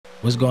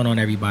What's going on,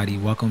 everybody?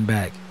 Welcome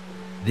back.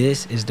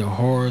 This is the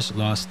Horror's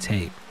Lost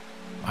Tape.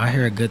 I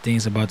heard good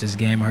things about this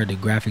game. I heard the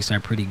graphics are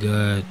pretty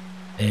good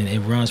and it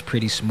runs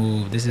pretty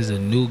smooth. This is a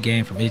new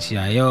game from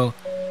itch.io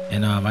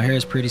and I hear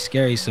it's pretty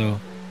scary,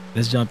 so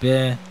let's jump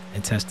in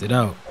and test it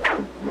out.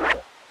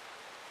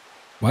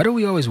 Why do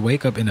we always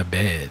wake up in a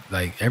bed?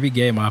 Like every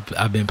game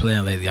I've been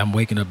playing lately, I'm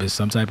waking up in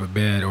some type of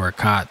bed or a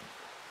cot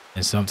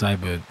in some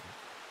type of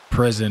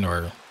prison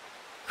or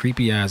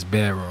creepy ass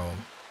bedroom.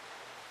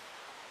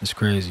 It's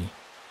crazy.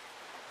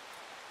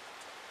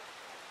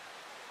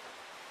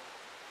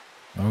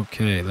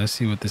 Okay, let's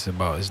see what this is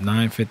about. It's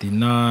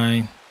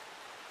 9:59.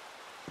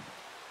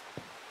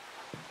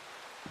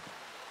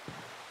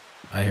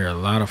 I hear a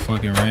lot of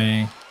fucking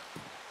rain.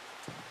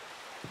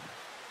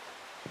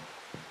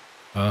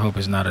 I hope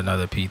it's not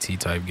another PT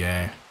type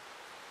game.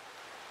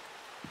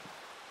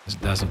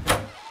 That's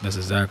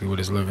exactly what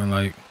it's looking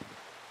like.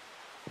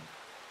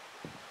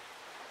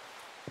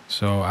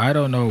 So I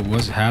don't know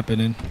what's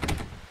happening.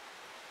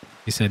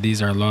 He said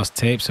these are lost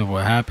tapes of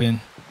what happened.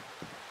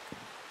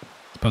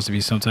 Supposed to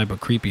be some type of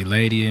creepy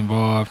lady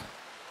involved.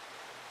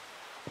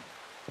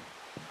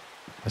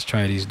 Let's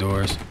try these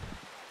doors.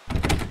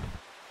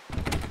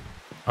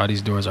 All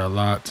these doors are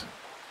locked.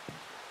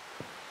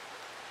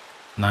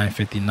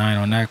 9:59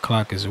 on that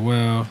clock as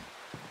well.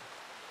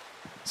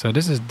 So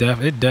this is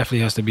it definitely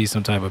has to be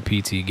some type of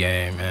PT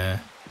game, man.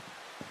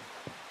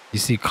 You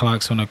see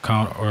clocks on the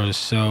counter or the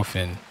shelf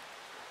and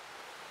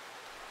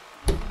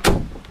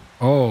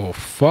oh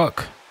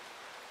fuck.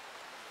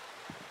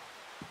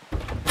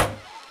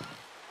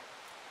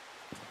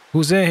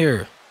 Who's in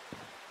here?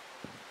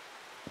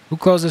 Who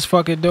closed this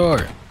fucking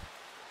door?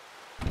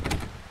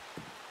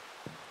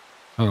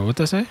 Oh, what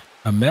did I say?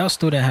 A male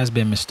student has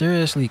been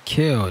mysteriously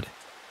killed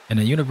in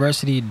a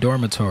university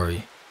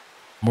dormitory.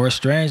 More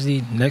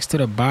strangely, next to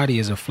the body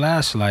is a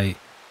flashlight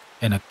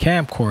and a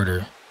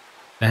camcorder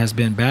that has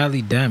been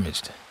badly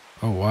damaged.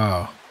 Oh,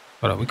 wow.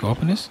 Hold on, we can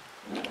open this?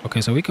 Okay,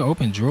 so we can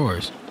open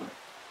drawers.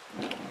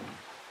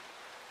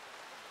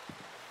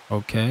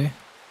 Okay.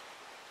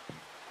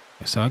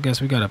 So I guess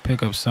we gotta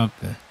pick up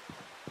something.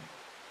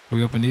 Can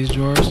we open these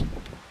drawers?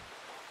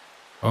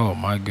 Oh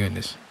my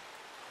goodness.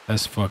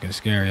 That's fucking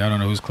scary. I don't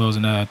know who's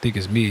closing that. I think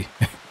it's me.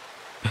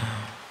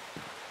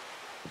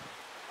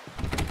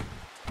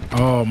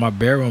 Oh, my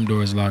bedroom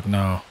door is locked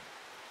now.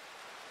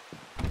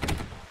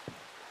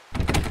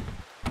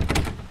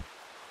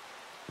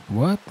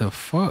 What the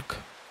fuck?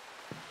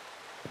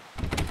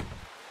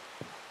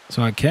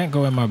 So I can't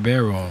go in my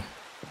bedroom.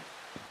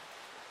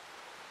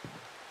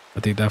 I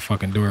think that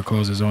fucking door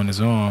closes on its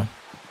own.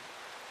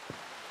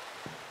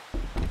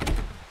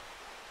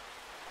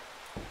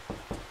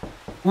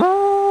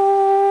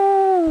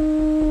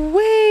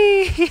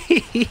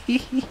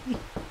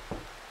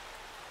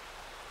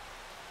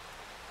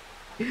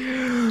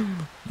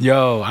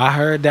 Yo, I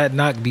heard that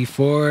knock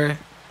before,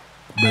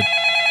 but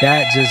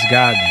that just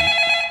got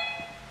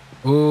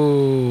me.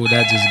 Ooh,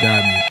 that just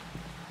got me.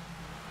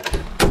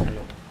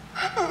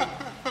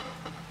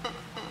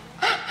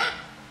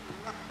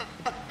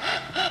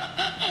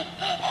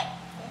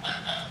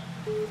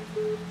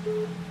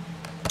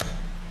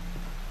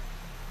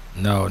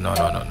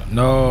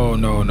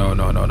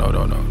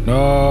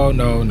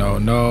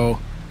 No.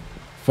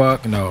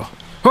 Fuck no.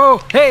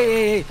 Oh,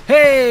 hey.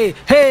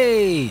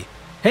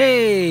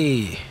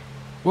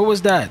 What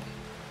was that?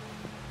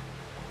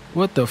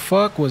 What the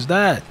fuck was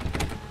that?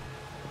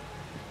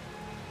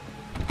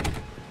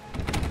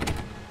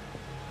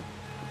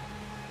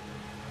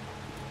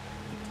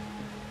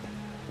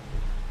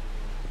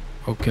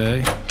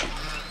 Okay.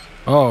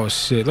 Oh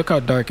shit, look how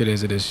dark it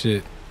is of this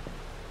shit.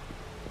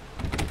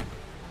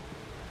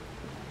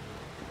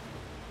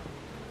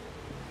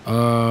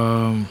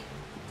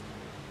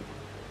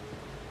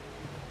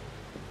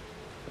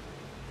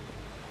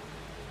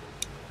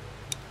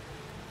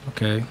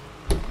 Okay.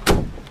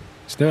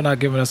 Still not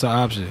giving us an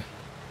option.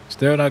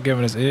 Still not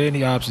giving us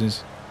any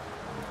options.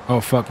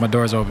 Oh fuck, my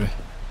door's open.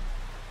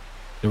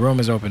 The room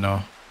is open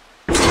now.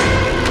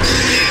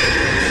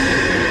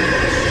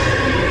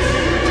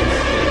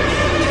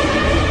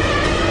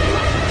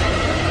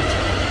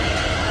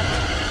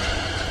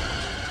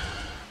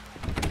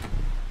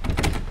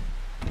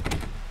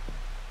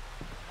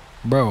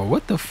 Bro,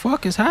 what the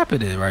fuck is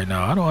happening right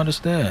now? I don't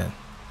understand.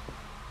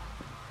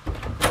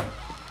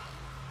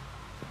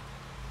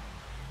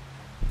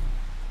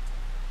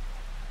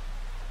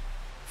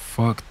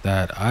 Fuck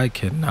that. I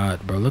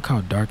cannot, bro. Look how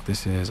dark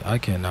this is. I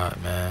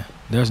cannot, man.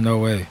 There's no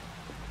way.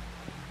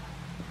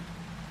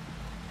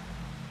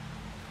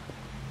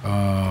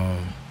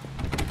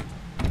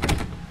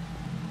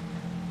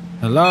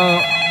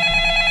 Hello?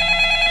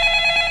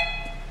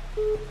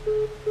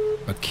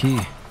 A key.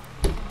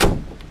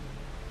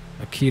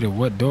 A key to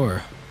what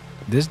door?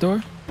 This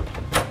door?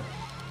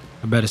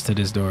 I bet it's to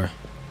this door.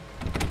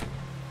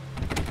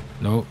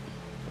 Nope.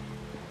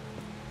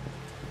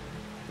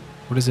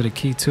 What is it a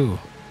key to?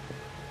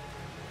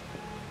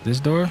 This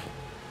door?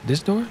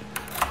 This door?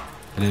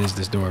 It is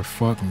this door.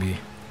 Fuck me.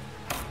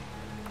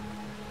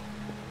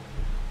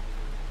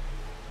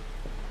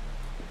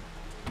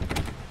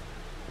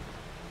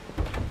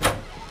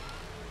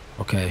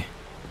 Okay.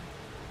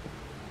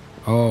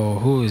 Oh,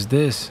 who is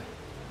this?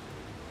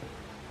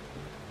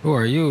 Who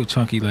are you,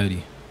 chunky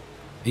lady?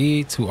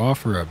 E to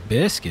offer a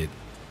biscuit.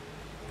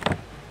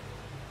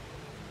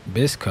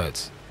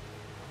 Biscuits.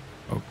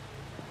 Oh,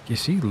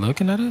 is she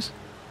looking at us?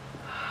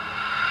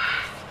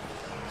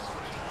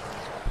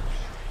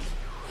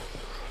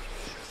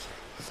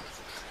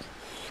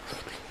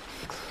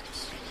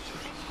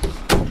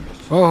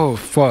 Oh,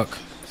 fuck.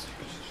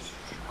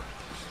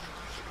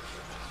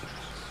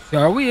 Yo,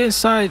 are we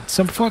inside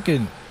some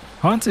fucking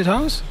haunted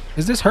house?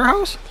 Is this her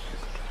house?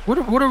 What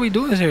are we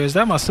doing here? Is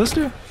that my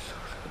sister?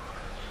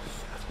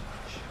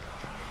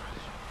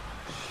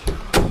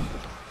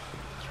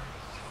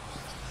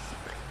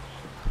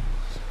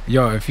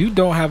 Yo, if you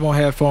don't have on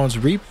headphones,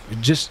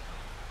 just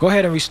go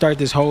ahead and restart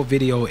this whole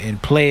video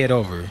and play it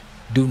over.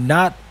 Do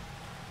not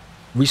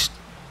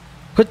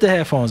put the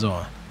headphones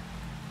on.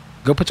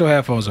 Go put your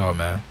headphones on,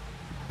 man.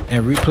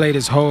 And replay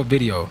this whole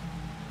video.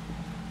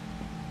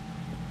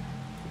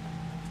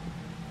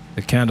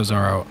 The candles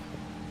are out.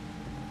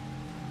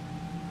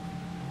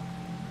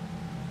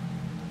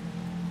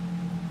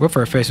 What if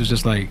her face was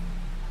just like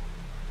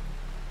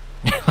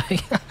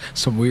like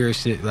some weird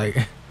shit,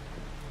 like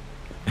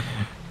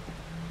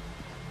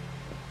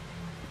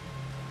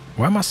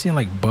why am I seeing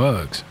like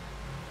bugs?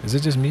 Is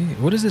it just me?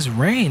 What is this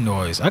rain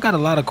noise? I got a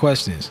lot of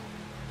questions.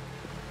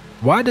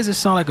 Why does it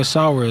sound like a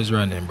shower is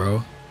running,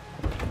 bro?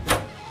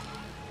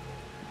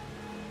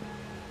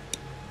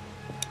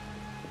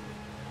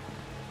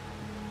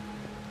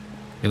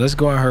 Yeah, let's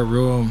go in her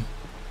room,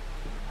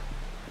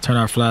 turn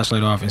our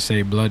flashlight off, and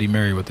say Bloody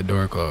Mary with the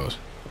door closed.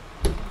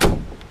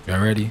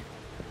 Y'all ready?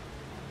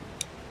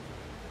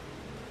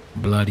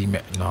 Bloody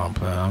Mary. No, I'm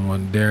playing. I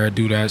won't dare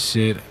do that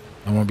shit.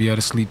 I won't be able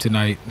to sleep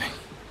tonight.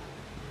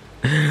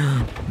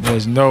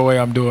 There's no way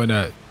I'm doing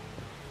that.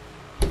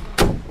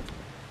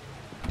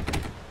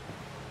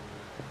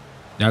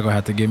 Y'all gonna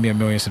have to give me 1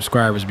 million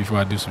subscribers before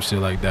I do some shit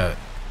like that.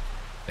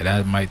 And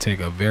that might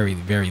take a very,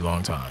 very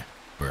long time,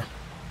 bro.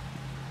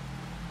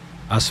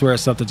 I swear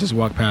something just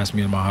walked past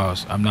me in my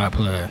house. I'm not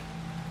playing.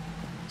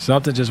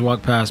 Something just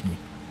walked past me.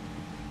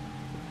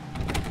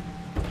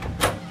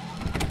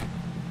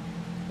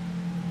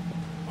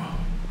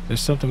 There's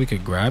something we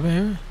could grab in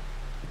here?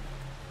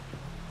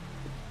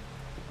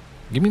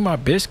 Give me my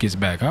biscuits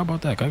back. How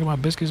about that? Can I get my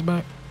biscuits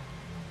back?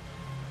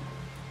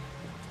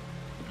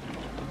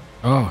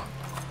 Oh.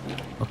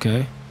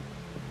 Okay.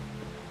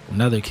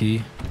 Another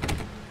key.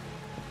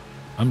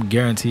 I'm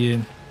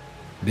guaranteeing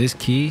this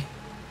key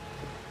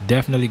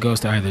definitely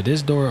goes to either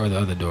this door or the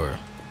other door.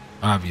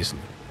 Obviously.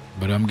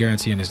 But I'm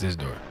guaranteeing it's this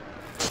door.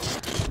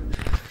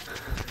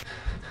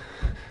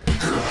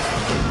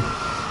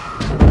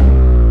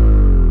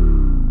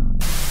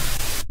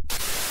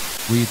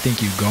 Where you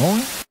think you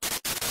going?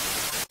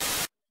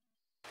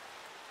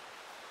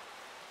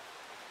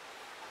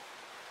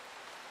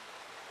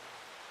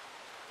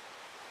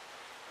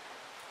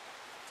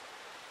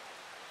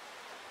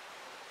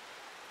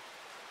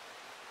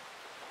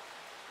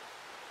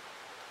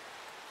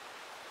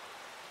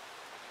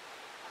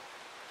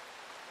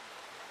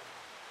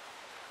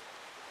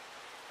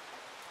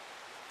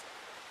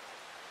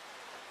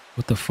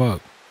 What the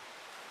fuck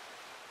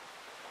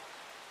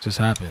just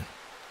happened?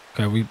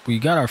 Okay, we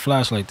got our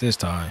flashlight this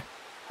time.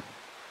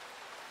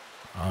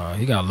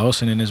 He got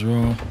lotion in his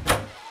room.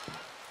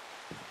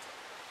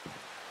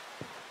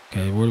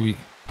 Okay, where do we...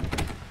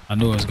 I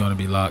knew it was gonna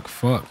be locked.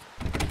 Fuck.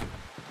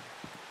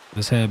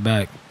 Let's head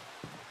back.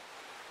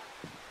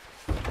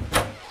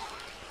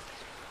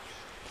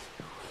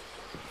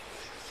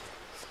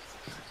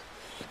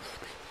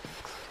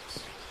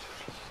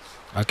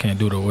 I can't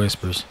do the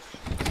whispers.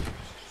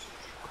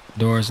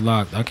 Door's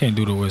locked. I can't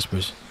do the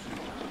whispers.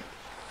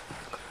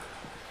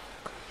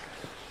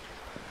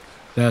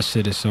 That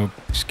shit is so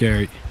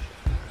scary.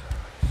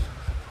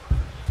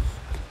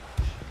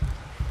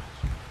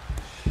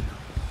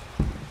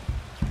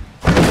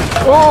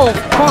 Oh,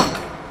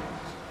 fuck.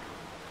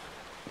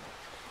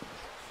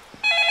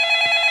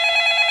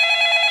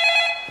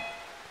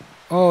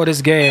 Oh,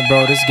 this game,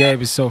 bro. This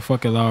game is so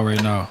fucking loud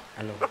right now.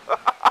 Hello.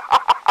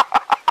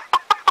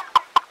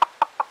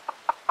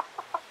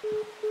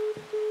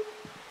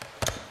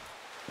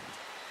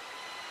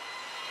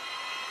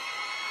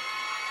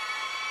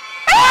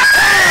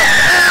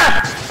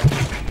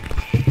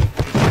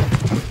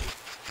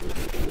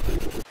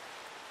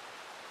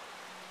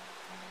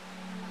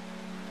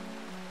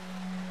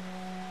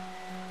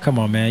 Come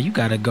on, man. You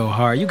gotta go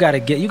hard. You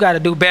gotta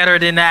do better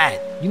than that.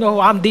 You know,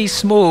 I'm D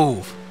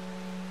Smooth.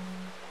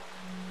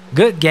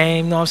 Good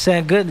game, you know what I'm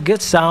saying?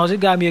 Good sounds.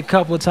 It got me a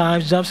couple of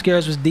times. Jump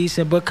scares was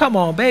decent, but come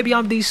on, baby,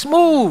 I'm D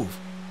Smooth.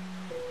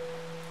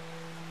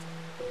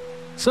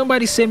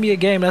 Somebody send me a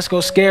game that's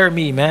gonna scare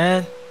me,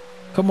 man.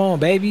 Come on,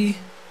 baby.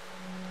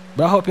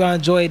 But I hope y'all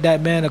enjoyed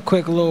that, man. A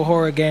quick little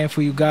horror game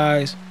for you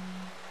guys.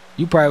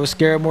 You probably was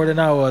scared more than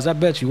I was. I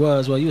bet you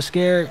was. Well, you was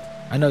scared?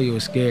 I know you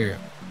was scared.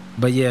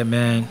 But yeah,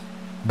 man.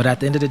 But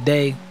at the end of the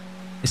day,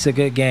 it's a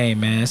good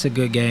game, man. It's a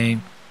good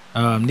game.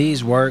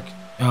 Needs work.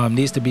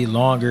 Needs to be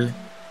longer.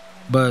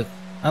 But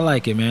I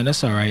like it, man.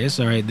 That's all right. It's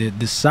all right.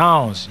 The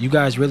sounds, you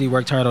guys really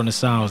worked hard on the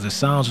sounds. The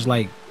sounds was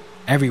like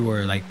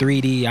everywhere, like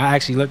 3D. I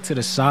actually looked to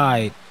the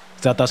side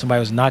because I thought somebody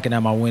was knocking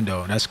at my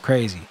window. That's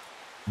crazy.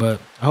 But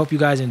I hope you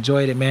guys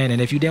enjoyed it, man.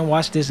 And if you didn't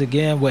watch this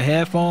again with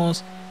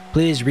headphones,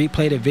 please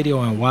replay the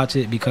video and watch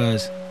it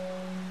because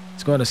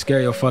it's going to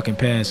scare your fucking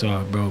pants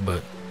off, bro.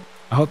 But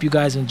I hope you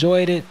guys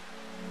enjoyed it.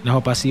 And I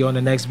hope I see you on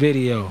the next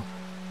video.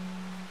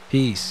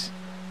 Peace.